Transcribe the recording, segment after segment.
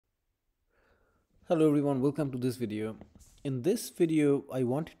Hello everyone, welcome to this video. In this video, I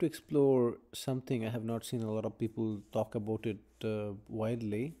wanted to explore something I have not seen a lot of people talk about it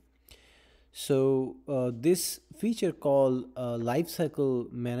widely. This feature called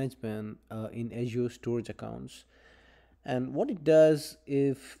Lifecycle Management in Azure Storage accounts. And what it does,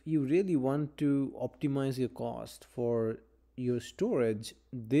 if you really want to optimize your cost for your storage,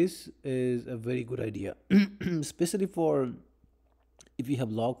 this is a very good idea, especially for if you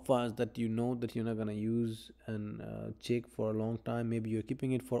have log files that you know that you're not going to use and check for a long time. Maybe you're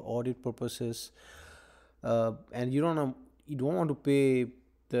keeping it for audit purposes, and you don't want to pay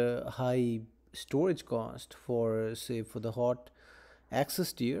the high storage cost for, say, for the hot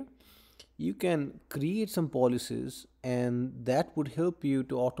access tier. You can create some policies, and that would help you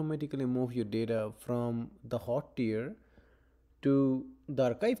to automatically move your data from the hot tier to the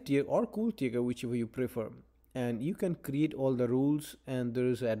archive tier or cool tier, whichever you prefer. And you can create all the rules, and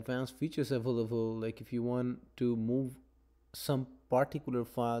there's advanced features available, like if you want to move some particular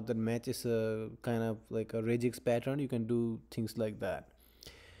file that matches a kind of like a regex pattern, you can do things like that.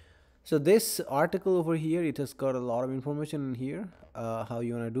 So this article over here, it has got a lot of information in here, how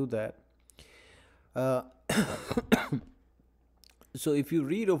you want to do that. uh, so if you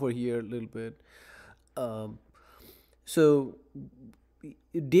read over here a little bit, um, so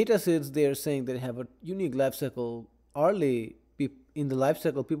data sets, they are saying they have a unique life cycle. Early in the life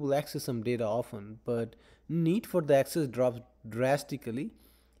cycle, people access some data often, but need for the access drops drastically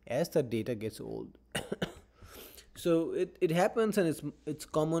as the data gets old. So it happens, and it's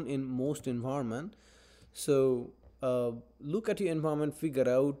common in most environment. So look at your environment, figure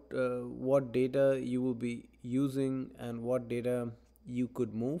out what data you will be using and what data you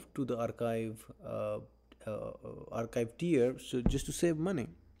could move to the archive tier, so just to save money.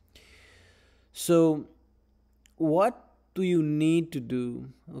 So what do you need to do?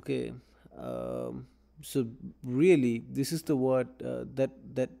 Okay, so really this is the word that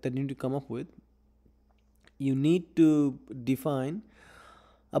you need to come up with. You need to define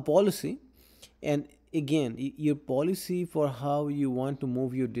a policy, and again, your policy for how you want to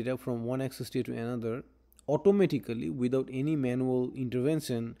move your data from one access tier to another automatically without any manual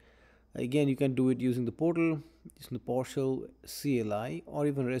intervention. Again, you can do it using the portal, using the partial CLI, or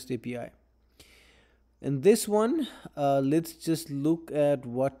even REST API. In this one, let's just look at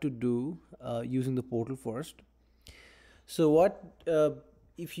what to do using the portal first. So what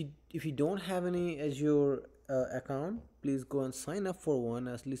if you don't have any Azure account, please go and sign up for one,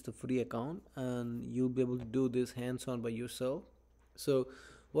 at least a free account, and you'll be able to do this hands-on by yourself. So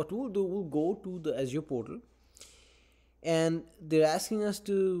what we'll do, we'll go to the Azure portal, and they're asking us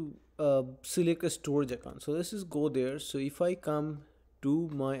to select a storage account. So let's just go there. So if I come to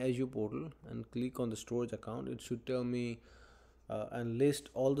my Azure portal and click on the storage account, it should tell me and list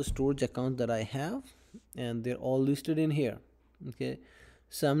all the storage accounts that I have, and they're all listed in here. Okay,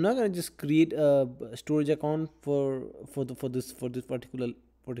 so I'm not going to just create a storage account for this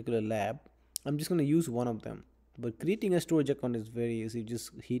particular lab. I'm just going to use one of them. But creating a storage account is very easy.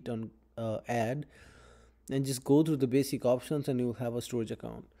 Just hit on add and just go through the basic options, and you'll have a storage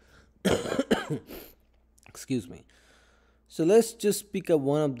account. Excuse me. So let's just pick up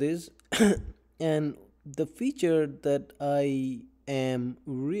one of these. And the feature that I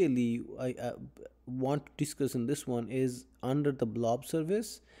want to discuss in this one is under the Blob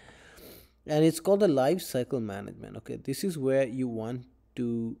service, and it's called the Lifecycle Management. Okay, this is where you want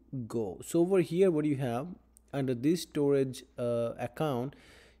to go. So over here, what do you have under this storage account?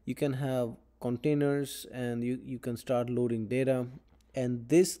 You can have containers, and you can start loading data. And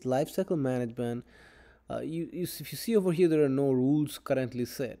this lifecycle management, if you see over here, there are no rules currently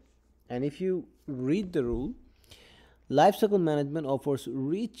set. And if you read the rule, lifecycle management offers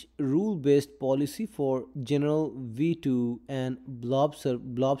rich rule-based policy for general v2 and blob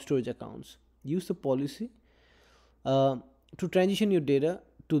storage accounts. Use the policy to transition your data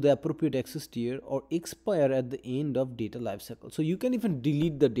to the appropriate access tier or expire at the end of data lifecycle. So you can even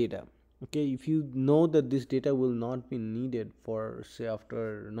delete the data. Okay, if you know that this data will not be needed for, say,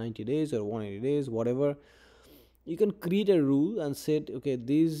 after 90 days or 180 days, whatever, you can create a rule and set, okay,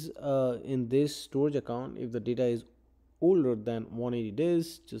 these in this storage account, if the data is older than 180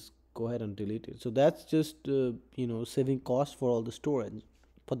 days, just go ahead and delete it. So that's just saving cost for all the storage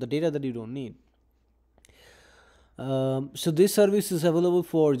for the data that you don't need. So this service is available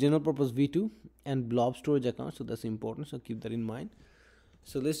for general purpose v2 and blob storage accounts, so that's important, so keep that in mind.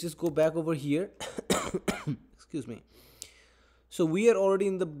 So let's just go back over here. Excuse me. So we are already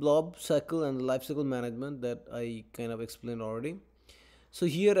in the blob cycle and the lifecycle management that I kind of explained already. So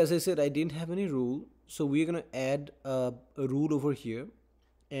here, as I said, I didn't have any rule, so we're going to add a rule over here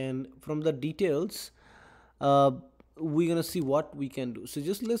and from the details uh, we're gonna see what we can do. So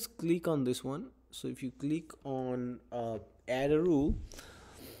just let's click on this one. So if you click on add a rule,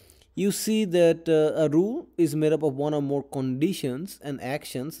 you see that a rule is made up of one or more conditions and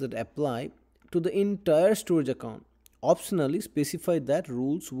actions that apply to the entire storage account. Optionally specify that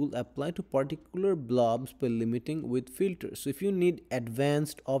rules will apply to particular blobs by limiting with filters. So if you need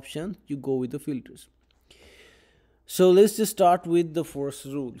advanced options, you go with the filters. So let's just start with the first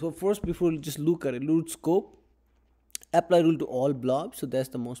rule. So first, before we just look at it, root scope, apply rule to all blobs. So that's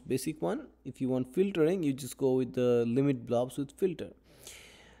the most basic one. If you want filtering, you just go with the limit blobs with filter.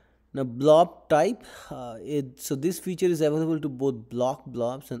 Now blob type, so this feature is available to both block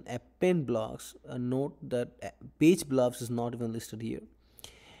blobs and append blocks. Note that page blobs is not even listed here.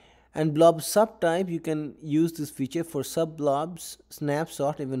 And blob subtype, you can use this feature for sub blobs,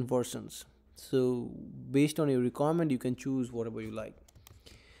 snapshot, even versions. So based on your requirement, you can choose whatever you like.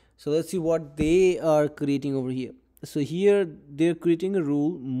 So let's see what they are creating over here. So here they're creating a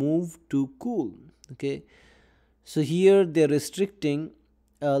rule, move to cool. Okay, so here they're restricting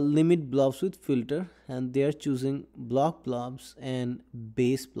limit blobs with filter, and they're choosing block blobs and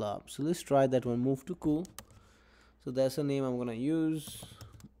base blobs. So let's try that one, move to cool. So that's the name I'm gonna use,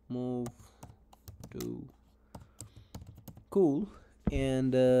 move to cool,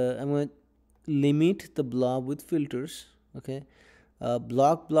 and I'm gonna limit the blob with filters. Okay,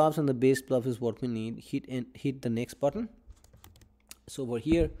 block blobs and the base blobs is what we need. Hit the next button. So over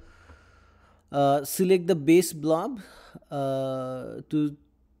here, select the base blob to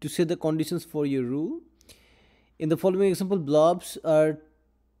set the conditions for your rule. In the following example, blobs are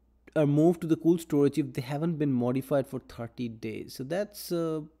moved to the cool storage if they haven't been modified for 30 days. So that's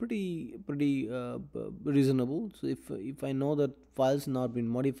pretty reasonable. So if I know that files not been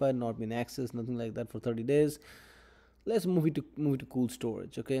modified, not been accessed, nothing like that for 30 days, let's move it to cool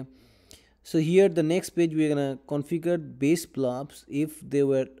storage. Okay, so here the next page we're gonna configure base blobs. If they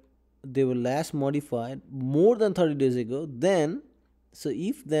were last modified more than 30 days ago, then so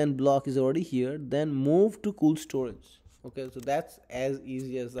if then block is already here, then move to cool storage. Okay, so that's as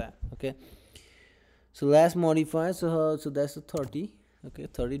easy as that. Okay, so last modified, so that's the 30. Okay,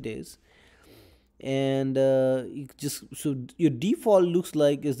 30 days, and you just, so your default looks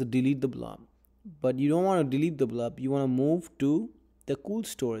like is to delete the blob, but you don't want to delete the blob, you want to move to the cool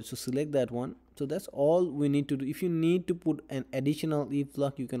storage. So select that one. So that's all we need to do. If you need to put an additional if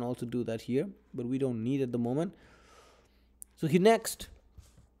block, you can also do that here, but we don't need at the moment. So here next,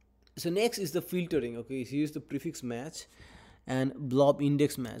 so next is the filtering. Okay, so here's the prefix match and blob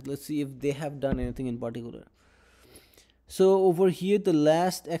index match. Let's see if they have done anything in particular. So over here, the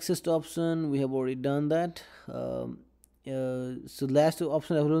last accessed option, we have already done that. So last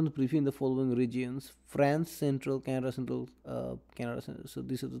option available in the preview in the following regions: France, Central, Canada, Central, Canada, Central. So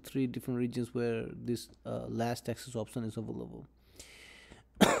these are the three different regions where this last access option is available.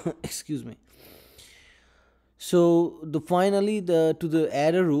 Excuse me. So finally to the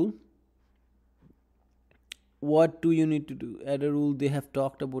add a rule, what do you need to do? Add a rule, they have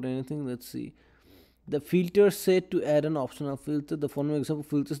talked about anything. Let's see. The filter set to add an optional filter. The following example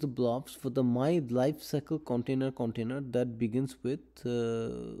filters the blobs for the my LifeCycle container that begins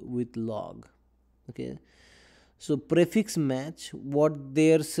with log. Okay, so prefix match, what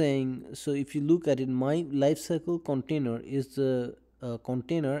they are saying. So if you look at it, my LifeCycle container is the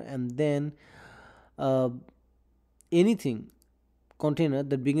container, and then anything container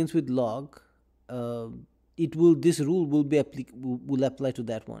that begins with log, this rule will be will apply to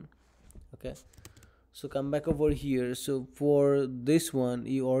that one. Okay, so come back over here. So for this one,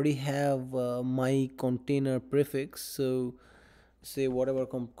 you already have my container prefix. So say whatever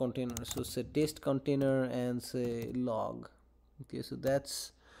container, so say test container and say log. Okay, so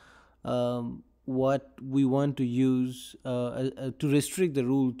that's what we want to use to restrict the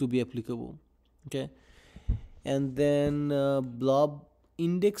rule to be applicable. Okay, and then blob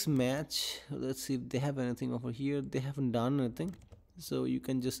index match. Let's see if they have anything over here. They haven't done anything, so you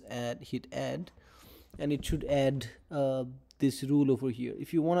can just hit add, and it should add this rule over here.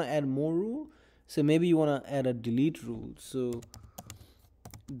 If you want to add more rule, so maybe you want to add a delete rule. So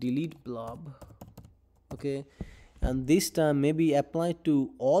delete blob. Okay, and this time maybe apply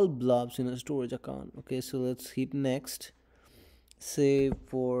to all blobs in a storage account. Okay, so let's hit next. Say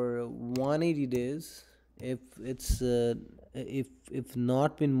for 180 days, if it's if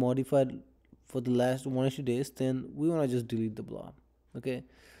not been modified for the last 180 days, then we want to just delete the blob. Okay,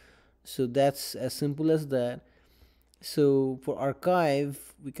 so that's as simple as that. So for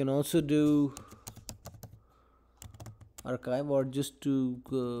archive, we can also do archive, or just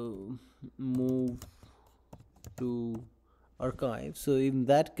to move to archive. So in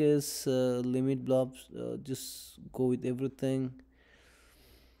that case, limit blobs, just go with everything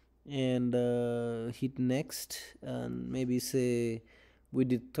and hit next, and maybe say we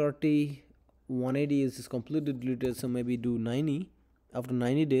did 30, 180 is completely deleted, so maybe do 90. After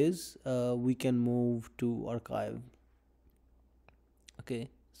 90 days we can move to archive. Okay,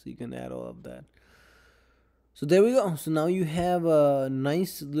 so you can add all of that. So there we go. So now you have a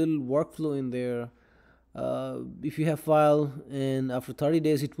nice little workflow in there. If you have file and after 30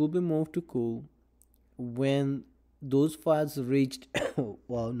 days it will be moved to cool. When those files reached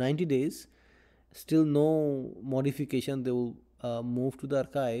well 90 days, still no modification, they will move to the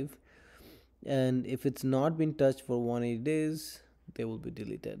archive, and if it's not been touched for 180 days, they will be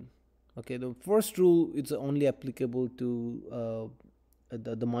deleted. Okay, the first rule is only applicable to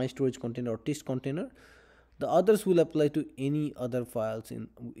the my storage container or test container. The others will apply to any other files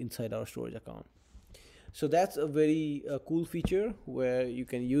inside our storage account. So that's a very cool feature where you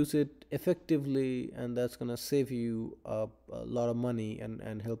can use it effectively, and that's gonna save you a lot of money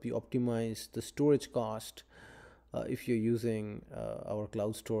and help you optimize the storage cost if you're using our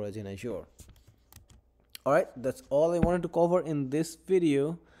cloud storage in Azure. Alright, that's all I wanted to cover in this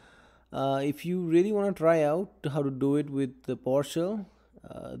video. If you really want to try out how to do it with the PowerShell,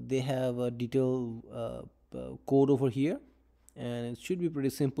 they have a detailed code over here, and it should be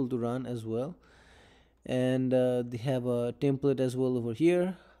pretty simple to run as well. And they have a template as well over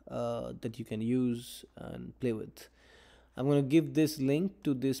here that you can use and play with. I'm going to give this link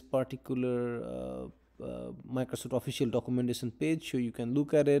to this particular Microsoft official documentation page so you can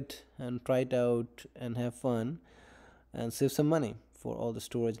look at it and try it out and have fun and save some money for all the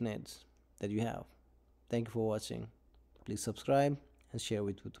storage needs that you have. Thank you for watching. Please subscribe and share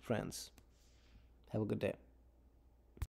with friends. Have a good day.